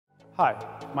Hi,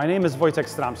 my name is Wojtek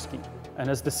Stramski, and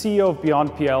as the CEO of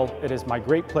Beyond.pl, it is my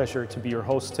great pleasure to be your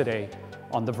host today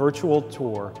on the virtual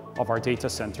tour of our data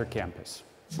center campus.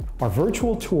 Our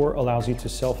virtual tour allows you to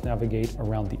self-navigate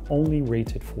around the only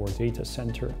rated 4 data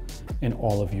center in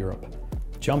all of Europe,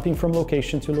 jumping from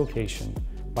location to location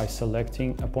by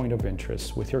selecting a point of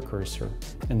interest with your cursor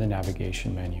in the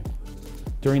navigation menu.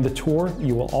 During the tour,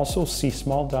 you will also see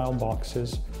small dial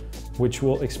boxes which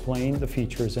will explain the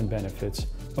features and benefits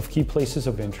of key places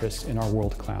of interest in our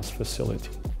world-class facility.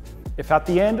 If at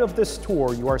the end of this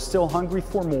tour you are still hungry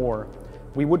for more,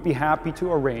 we would be happy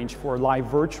to arrange for a live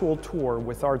virtual tour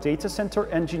with our data center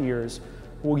engineers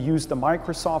who will use the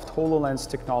Microsoft HoloLens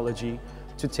technology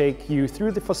to take you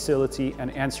through the facility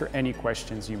and answer any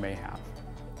questions you may have.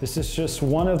 This is just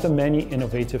one of the many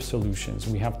innovative solutions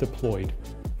we have deployed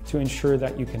to ensure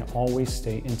that you can always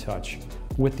stay in touch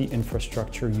with the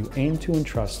infrastructure you aim to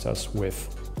entrust us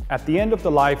with. At the end of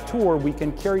the live tour, we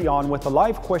can carry on with a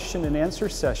live question and answer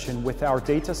session with our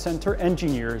data center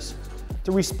engineers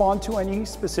to respond to any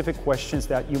specific questions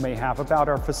that you may have about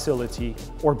our facility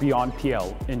or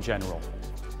Beyond.pl in general.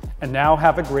 And now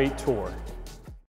have a great tour.